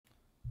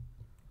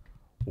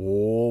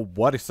Oh,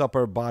 what is up,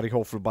 everybody?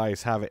 Hopefully,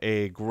 everybody's having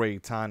a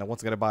great time. And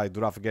once again, everybody,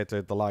 do not forget to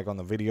hit the like on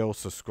the video,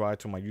 subscribe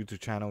to my YouTube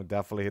channel,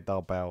 definitely hit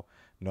that bell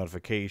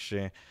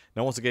notification.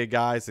 Now, once again,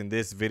 guys, in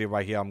this video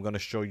right here, I'm gonna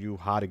show you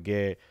how to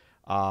get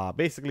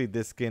basically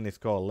this skin is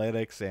called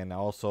Leatherface and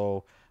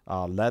also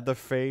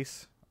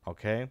Leatherface.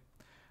 Okay,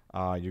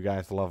 you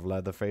guys love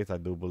Leatherface. I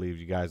do believe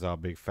you guys are a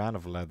big fan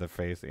of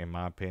Leatherface, in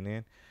my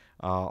opinion.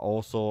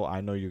 Also, I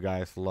know you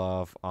guys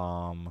love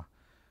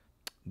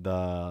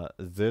the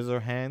scissor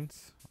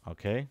hands.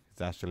 Okay,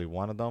 it's actually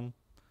one of them,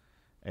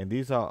 and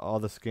these are all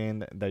the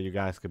skin that you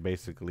guys could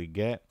basically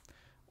get.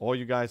 All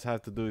you guys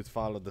have to do is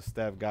follow the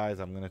step, guys.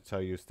 I'm gonna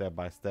tell you step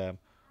by step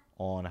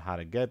on how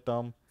to get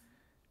them,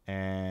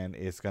 and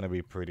it's gonna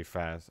be pretty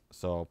fast.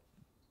 So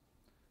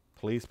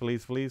please,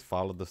 please, please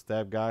follow the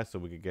step, guys, so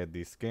we can get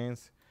these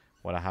skins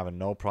without having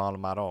no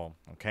problem at all.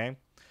 Okay,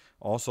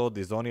 also,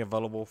 this is only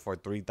available for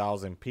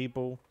 3,000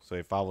 people, so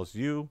if I was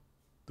you,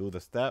 do the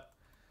step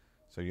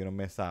so you don't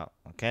miss out.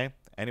 Okay,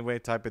 anyway,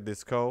 type in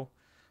this code,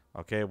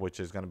 okay, which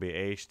is going to be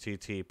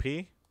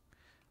http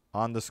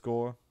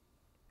underscore.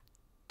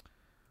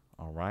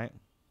 All right,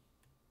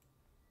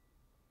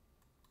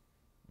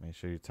 make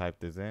sure you type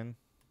this in,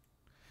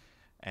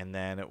 and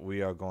then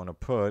we are going to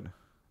put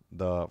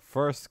the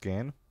first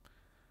skin.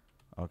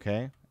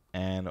 Okay,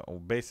 and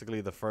basically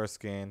the first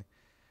skin,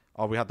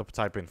 oh, we have to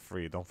type in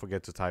free. Don't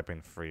forget to type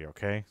in free.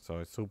 Okay, so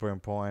it's super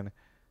important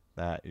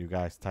that you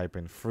guys type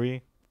in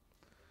free.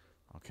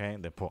 Okay,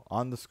 then put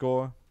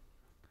underscore.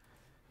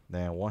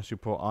 Then once you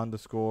put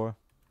underscore,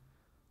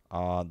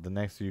 the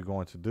next thing you're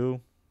going to do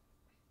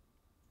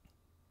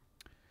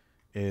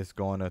is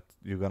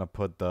you're gonna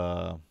put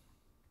the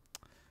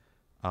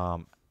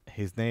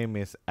his name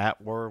is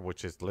 @word,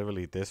 which is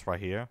literally this right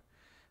here.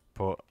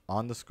 Put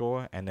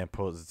underscore and then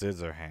put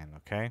scissor hand.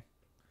 Okay,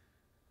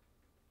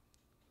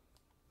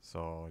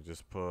 so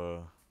just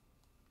put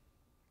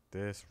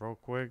this real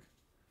quick,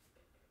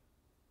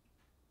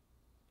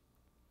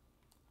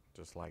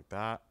 just like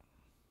that.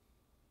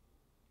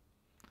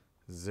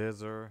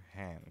 Scissor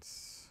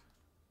hands,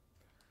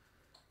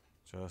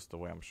 just the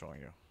way I'm showing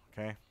you.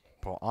 Okay,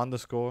 put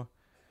underscore,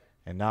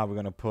 and now we're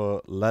gonna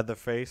put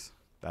Leatherface.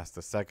 That's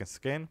the second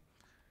skin,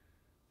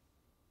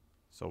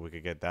 so we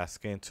could get that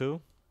skin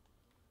too.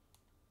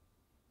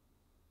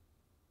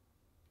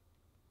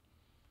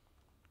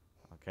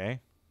 Okay,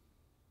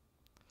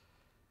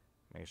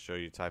 make sure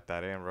you type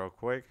that in real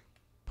quick.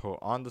 Put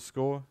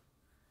underscore.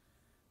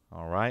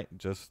 All right,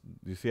 just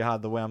you see how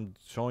the way I'm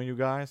showing you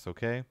guys.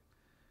 Okay,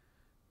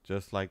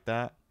 just like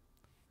that.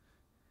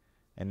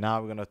 And now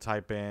we're gonna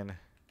type in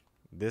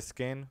this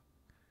skin.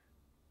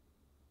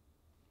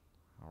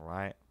 All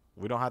right,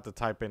 we don't have to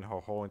type in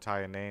her whole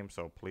entire name,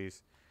 so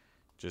please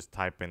just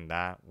type in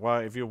that.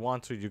 Well, if you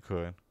want to, you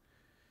could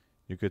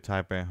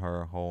type in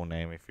her whole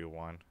name if you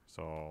want.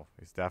 So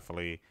it's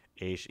definitely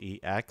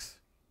HEXBRINGER.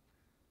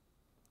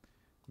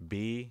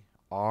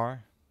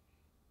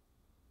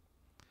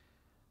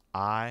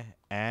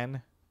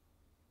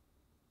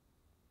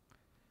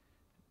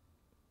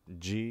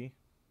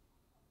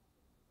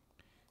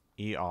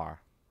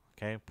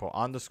 Okay, put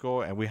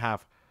underscore, and we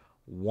have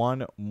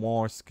one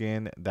more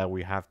skin that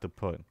we have to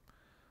put.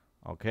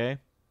 Okay,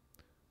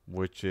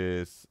 which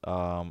is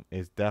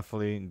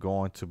definitely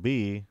going to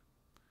be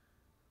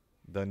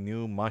the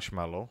new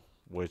marshmallow,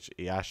 which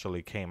it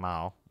actually came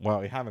out.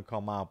 Well, it haven't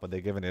come out, but they're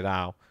giving it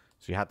out,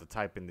 so you have to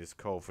type in this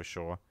code for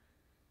sure.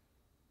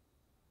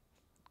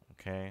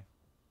 Okay,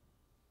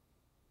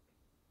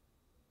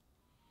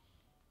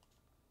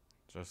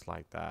 just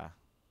like that.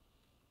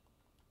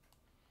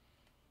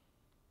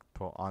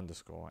 Put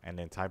underscore and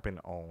then type in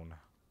own.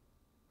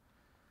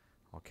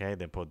 Okay,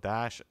 then put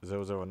dash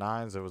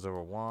 009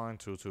 001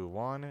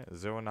 221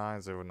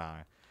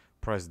 0909.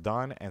 Press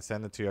done and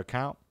send it to your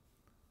account.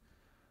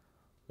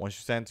 Once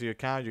you send it to your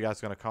account, you guys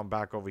are gonna come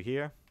back over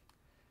here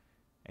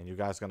and you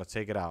guys are gonna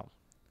take it out.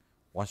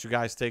 Once you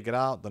guys take it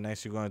out, the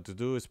next you're going to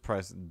do is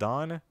press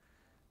done,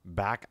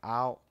 back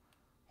out,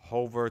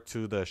 hover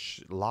to the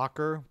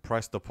locker,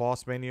 press the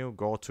pause menu,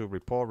 go to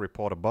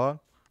report a bug.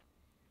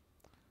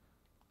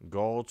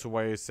 Go to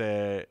where it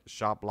said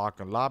shop lock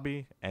and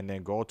lobby, and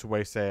then go to where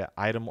it said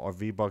item or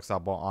V-Bucks are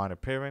bought on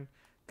appearing.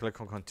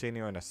 Click on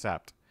continue and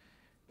accept.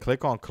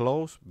 Click on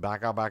close,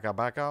 back out, back out,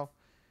 back out,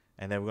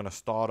 and then we're gonna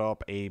start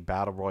up a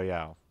battle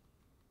royale.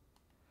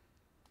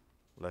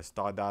 Let's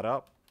start that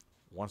up.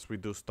 Once we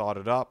do start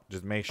it up,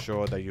 just make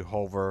sure that you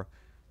hover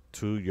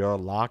to your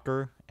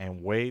locker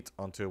and wait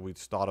until we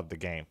start up the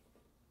game.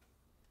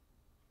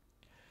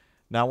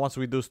 Now, once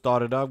we do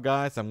start it up,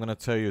 guys, I'm going to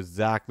tell you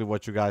exactly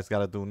what you guys got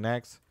to do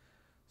next.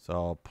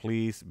 So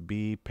please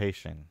be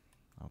patient.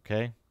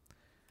 Okay?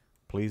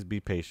 Please be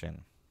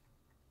patient.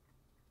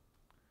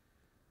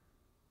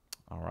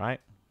 All right.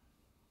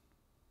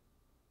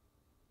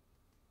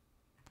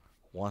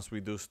 Once we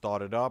do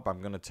start it up,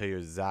 I'm going to tell you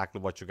exactly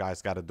what you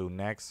guys got to do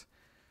next.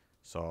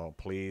 So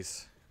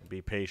please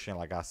be patient,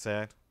 like I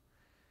said,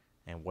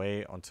 and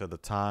wait until the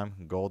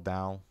time go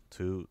down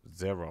to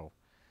 0.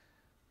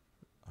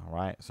 All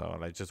right, so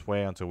let's just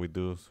wait until we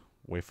do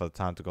wait for the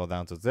time to go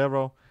down to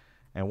 0.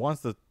 And once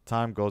the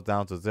time goes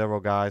down to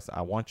 0, guys,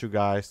 I want you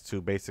guys to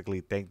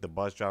basically thank the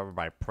bus driver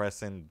by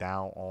pressing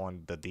down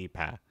on the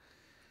D-pad.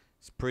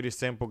 It's pretty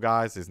simple,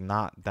 guys. It's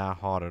not that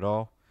hard at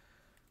all.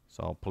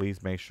 So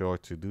please make sure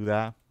to do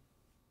that.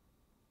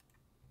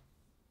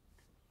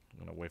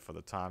 I'm going to wait for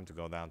the time to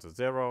go down to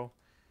 0.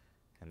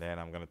 And then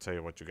I'm going to tell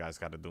you what you guys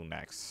got to do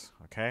next.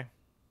 Okay?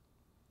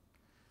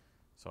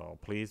 So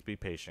please be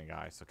patient,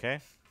 guys. Okay?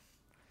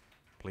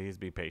 Please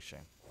be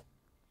patient.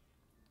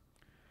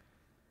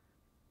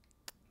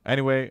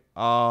 Anyway,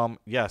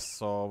 yes.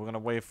 So we're going to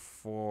wait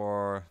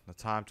for the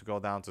time to go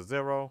down to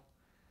 0.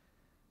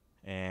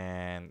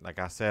 And like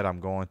I said, I'm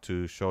going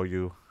to show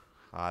you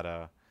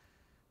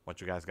what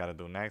you guys got to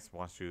do next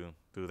once you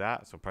do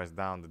that. So press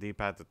down the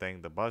D-pad to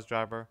thank the bus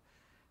driver.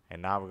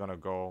 And now we're going to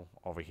go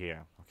over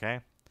here, okay?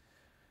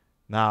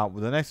 Now,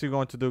 the next thing you're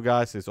going to do,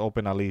 guys, is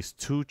open at least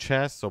 2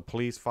 chests. So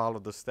please follow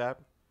the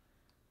step.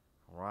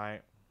 All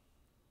right.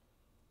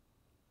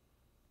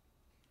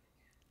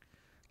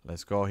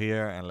 Let's go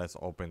here and let's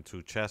open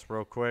 2 chests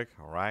real quick.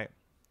 All right.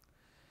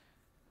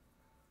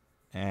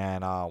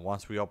 And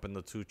once we open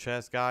the 2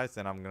 chests, guys,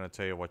 then I'm going to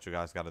tell you what you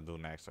guys got to do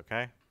next,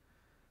 okay?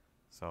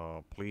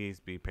 So please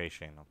be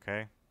patient,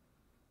 okay?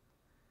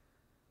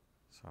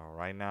 So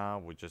right now,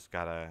 we just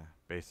got to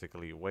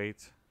basically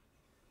wait.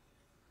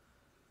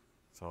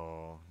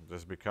 So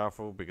just be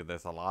careful because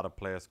there's a lot of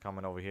players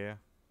coming over here.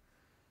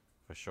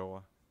 For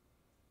sure.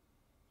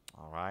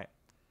 All right.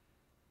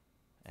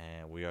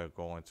 And we are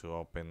going to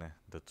open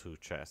the 2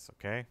 chests,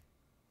 okay?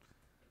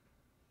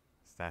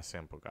 It's that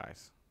simple,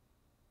 guys.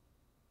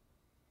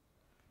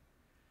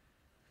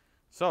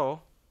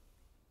 So,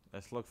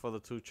 let's look for the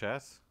 2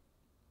 chests.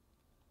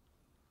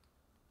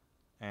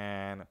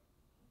 And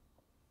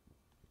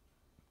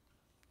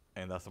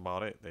that's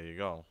about it. There you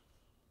go.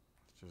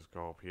 Let's just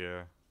go up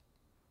here.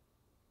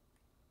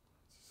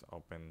 Let's just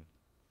open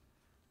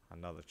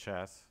another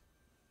chest.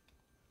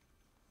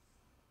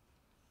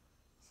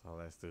 So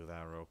let's do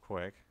that real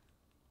quick.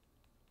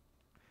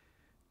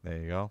 There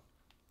you go.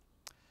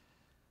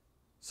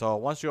 So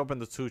once you open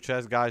the 2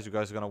 chests, guys, you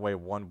guys are going to wait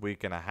 1.5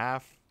 weeks,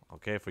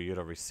 okay, for you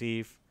to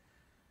receive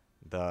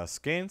the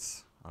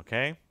skins,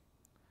 okay?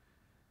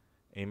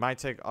 It might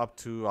take up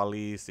to at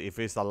least, if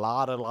it's a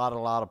lot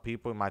of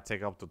people, it might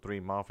take up to 3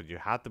 months. You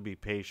have to be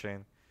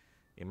patient.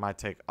 It might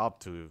take up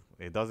to,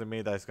 it doesn't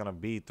mean that it's going to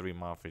be 3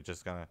 months. It's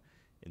just going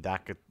to,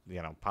 that could,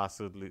 you know,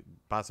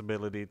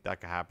 possibility that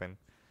could happen.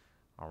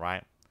 All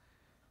right.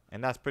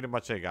 And that's pretty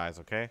much it, guys,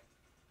 okay?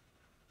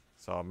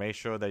 So make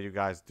sure that you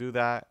guys do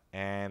that.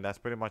 And that's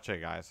pretty much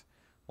it, guys.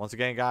 Once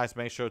again, guys,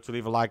 make sure to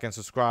leave a like and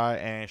subscribe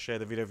and share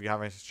the video if you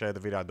haven't shared the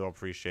video. I do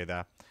appreciate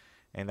that.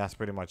 And that's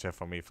pretty much it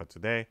for me for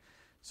today.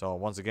 So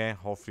once again,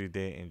 hopefully you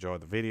did enjoy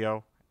the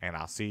video. And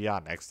I'll see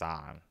y'all next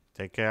time.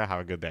 Take care.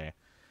 Have a good day.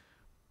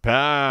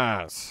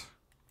 Peace.